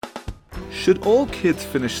Should all kids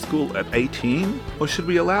finish school at 18, or should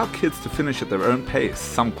we allow kids to finish at their own pace,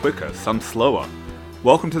 some quicker, some slower?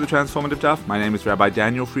 Welcome to the Transformative Daf. My name is Rabbi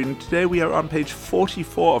Daniel Fried, and today we are on page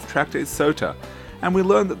 44 of Tractate Sota, and we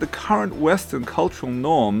learn that the current Western cultural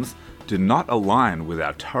norms do not align with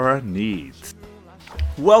our Torah needs.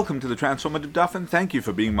 Welcome to the Transformative Daf, and thank you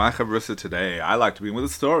for being my chavrusa today. I like to begin with a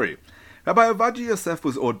story. Rabbi Ovadia Yosef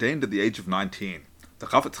was ordained at the age of 19. The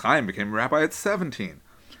Chafetz Chaim became rabbi at 17.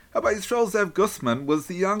 Rabbi Yisrael Zev Gusman was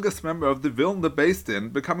the youngest member of the Vilna Beis Din,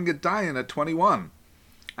 becoming a dayan at 21.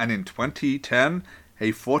 And in 2010,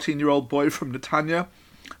 a 14-year-old boy from Netanya,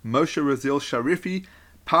 Moshe Razil Sharifi,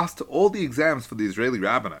 passed all the exams for the Israeli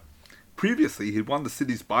rabbinate. Previously, he'd won the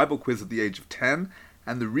city's Bible quiz at the age of 10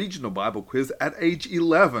 and the regional Bible quiz at age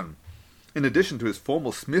 11. In addition to his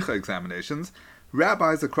formal smicha examinations,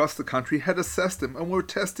 rabbis across the country had assessed him and were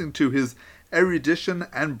attesting to his erudition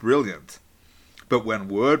and brilliance. But when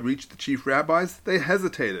word reached the chief rabbis, they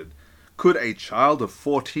hesitated. Could a child of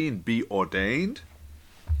 14 be ordained?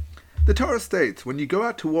 The Torah states, when you go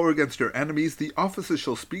out to war against your enemies, the officers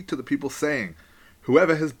shall speak to the people, saying,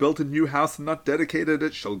 whoever has built a new house and not dedicated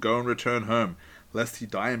it shall go and return home, lest he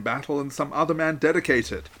die in battle and some other man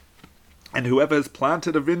dedicate it. And whoever has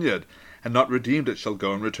planted a vineyard and not redeemed it shall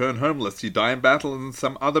go and return home, lest he die in battle and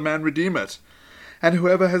some other man redeem it. And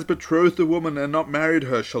whoever has betrothed a woman and not married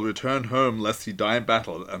her shall return home, lest he die in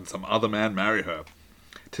battle and some other man marry her.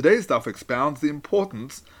 Today's daf expounds the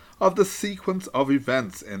importance of the sequence of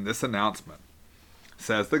events in this announcement.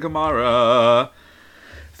 Says the Gemara,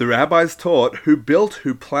 the rabbis taught, who built,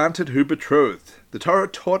 who planted, who betrothed. The Torah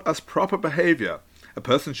taught us proper behavior. A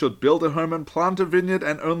person should build a home and plant a vineyard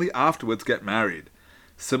and only afterwards get married.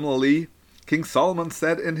 Similarly, King Solomon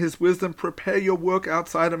said in his wisdom, prepare your work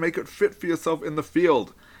outside and make it fit for yourself in the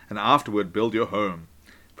field, and afterward build your home.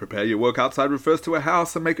 Prepare your work outside refers to a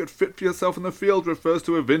house, and make it fit for yourself in the field refers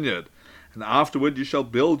to a vineyard. And afterward you shall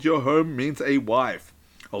build your home means a wife.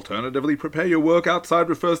 Alternatively, prepare your work outside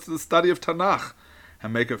refers to the study of Tanakh,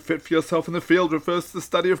 and make it fit for yourself in the field refers to the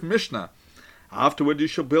study of Mishnah. Afterward you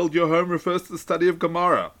shall build your home refers to the study of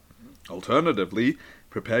Gemara. Alternatively,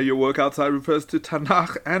 prepare your work outside refers to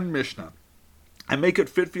Tanakh and Mishnah. And make it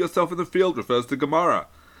fit for yourself in the field refers to Gemara.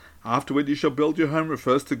 Afterward you shall build your home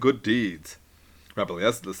refers to good deeds. Rabbi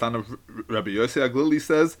Eliezer, the son of Rabbi Yossi Aglili,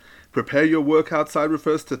 says, prepare your work outside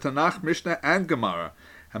refers to Tanakh, Mishnah, and Gemara.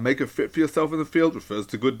 And make it fit for yourself in the field refers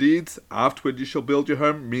to good deeds. Afterward you shall build your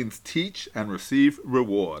home means teach and receive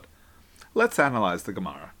reward. Let's analyze the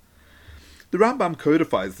Gemara. The Rambam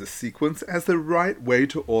codifies this sequence as the right way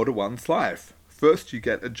to order one's life. First you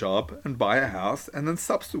get a job and buy a house, and then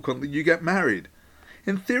subsequently you get married.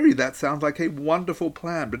 In theory that sounds like a wonderful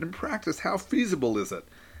plan, but in practice how feasible is it?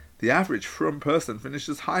 The average frum person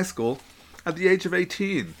finishes high school at the age of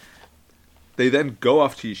 18. They then go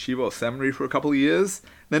off to yeshiva or seminary for a couple of years,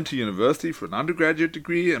 then to university for an undergraduate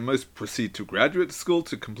degree, and most proceed to graduate school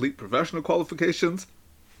to complete professional qualifications.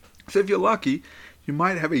 So if you're lucky, you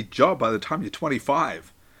might have a job by the time you're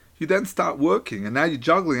 25. You then start working, and now you're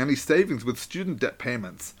juggling any savings with student debt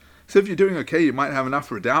payments. So if you're doing okay, you might have enough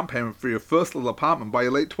for a down payment for your first little apartment by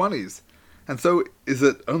your late 20s. And so, is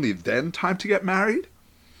it only then time to get married?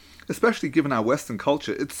 Especially given our Western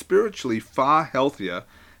culture, it's spiritually far healthier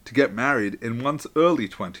to get married in one's early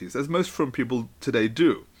 20s, as most frum people today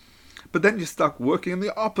do. But then you're stuck working in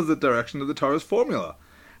the opposite direction of the Torah's formula.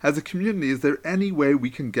 As a community, is there any way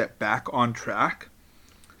we can get back on track?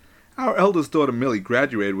 Our eldest daughter Millie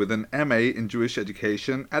graduated with an MA in Jewish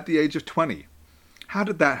education at the age of 20. How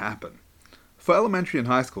did that happen? For elementary and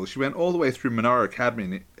high school, she went all the way through Menorah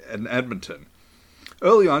Academy in Edmonton.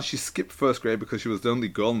 Early on, she skipped first grade because she was the only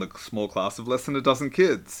girl in the small class of less than a dozen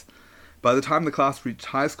kids. By the time the class reached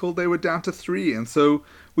high school, they were down to 3, and so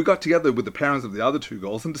we got together with the parents of the other 2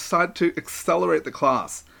 girls and decided to accelerate the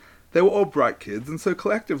class. They were all bright kids, and so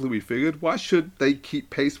collectively we figured, why should they keep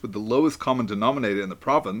pace with the lowest common denominator in the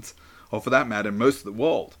province, or for that matter, in most of the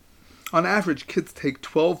world? On average, kids take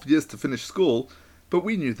 12 years to finish school, but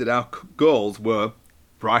we knew that our girls were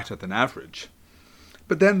brighter than average.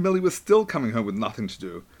 But then Millie was still coming home with nothing to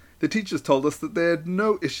do. The teachers told us that they had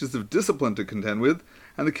no issues of discipline to contend with,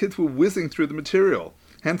 and the kids were whizzing through the material,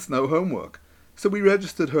 hence no homework. So we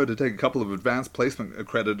registered her to take a couple of advanced placement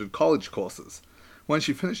accredited college courses. When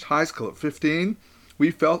she finished high school at 15,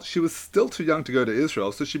 we felt she was still too young to go to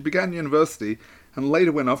Israel, so she began university and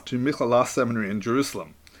later went off to Michalah Seminary in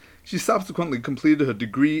Jerusalem. She subsequently completed her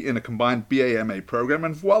degree in a combined BA-MA program,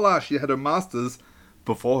 and voila, she had her master's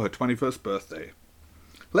before her 21st birthday.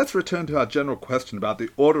 Let's return to our general question about the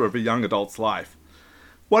order of a young adult's life.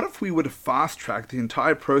 What if we were to fast-track the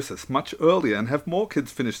entire process much earlier and have more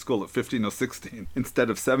kids finish school at 15 or 16 instead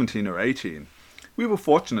of 17 or 18? We were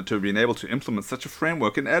fortunate to have been able to implement such a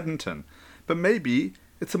framework in Edmonton, but maybe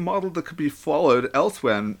it's a model that could be followed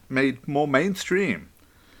elsewhere and made more mainstream.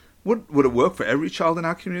 Would it work for every child in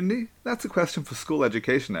our community? That's a question for school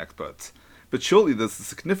education experts. But surely there's a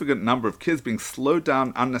significant number of kids being slowed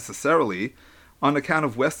down unnecessarily on account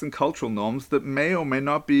of Western cultural norms that may or may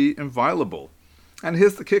not be inviolable. And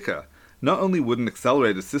here's the kicker. Not only would an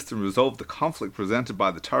accelerated system resolve the conflict presented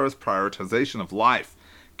by the Torah's prioritization of life,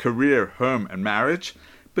 career, home, and marriage,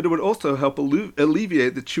 but it would also help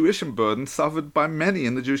alleviate the tuition burden suffered by many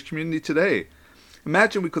in the Jewish community today.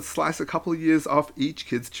 Imagine we could slice a couple of years off each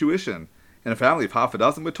kid's tuition. In a family of half a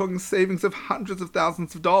dozen, we're talking savings of hundreds of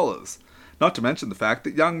thousands of dollars. Not to mention the fact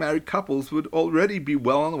that young married couples would already be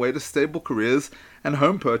well on the way to stable careers and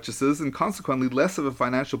home purchases and consequently less of a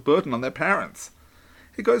financial burden on their parents.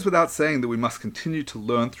 It goes without saying that we must continue to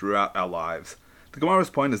learn throughout our lives. The Gemara's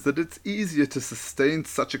point is that it's easier to sustain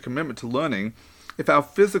such a commitment to learning if our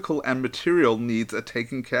physical and material needs are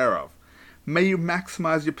taken care of. May you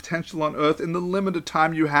maximize your potential on earth in the limited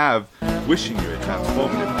time you have. Wishing you a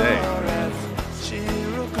transformative day.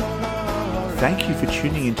 Thank you for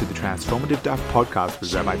tuning into the Transformative Daf podcast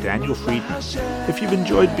with Rabbi Daniel Friedman. If you've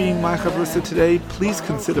enjoyed being my chavrusa today, please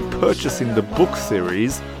consider purchasing the book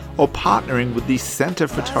series or partnering with the Center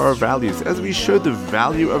for Torah Values as we show the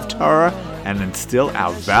value of Torah and instill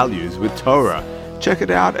our values with Torah. Check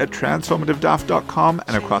it out at transformativedaf.com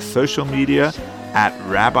and across social media at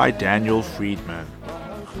Rabbi Daniel Friedman.